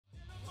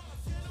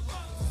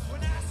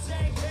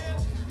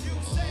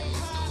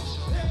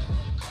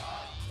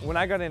When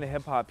I got into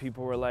hip hop,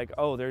 people were like,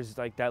 oh, there's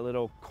like that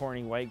little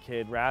corny white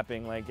kid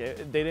rapping. Like, they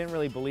didn't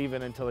really believe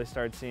it until they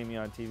started seeing me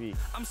on TV.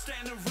 I'm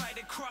standing right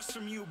across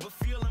from you, but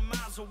feeling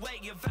miles away.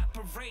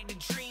 Evaporated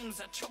dreams,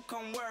 I choke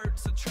on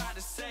words I try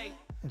to say.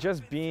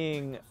 Just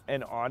being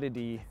an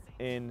oddity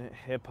in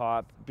hip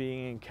hop,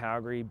 being in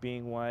Calgary,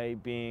 being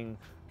white, being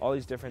all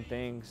these different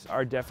things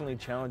are definitely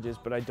challenges,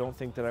 but I don't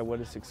think that I would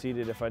have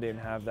succeeded if I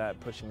didn't have that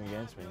pushing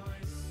against me.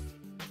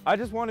 I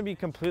just want to be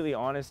completely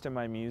honest in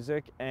my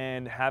music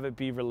and have it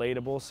be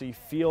relatable so you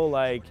feel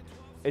like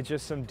it's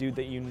just some dude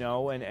that you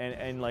know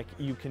and like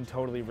you can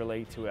totally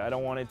relate to it. I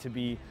don't want it to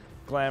be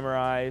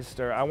glamorized,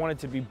 or I want it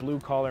to be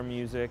blue-collar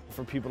music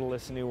for people to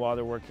listen to while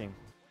they're working.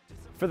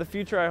 For the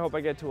future, I hope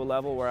I get to a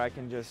level where I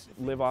can just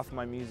live off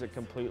my music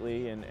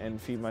completely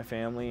and feed my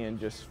family and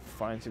just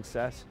find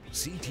success.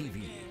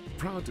 CTV,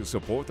 proud to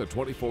support the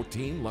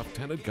 2014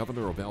 Lieutenant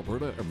Governor of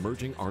Alberta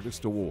Emerging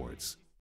Artist Awards.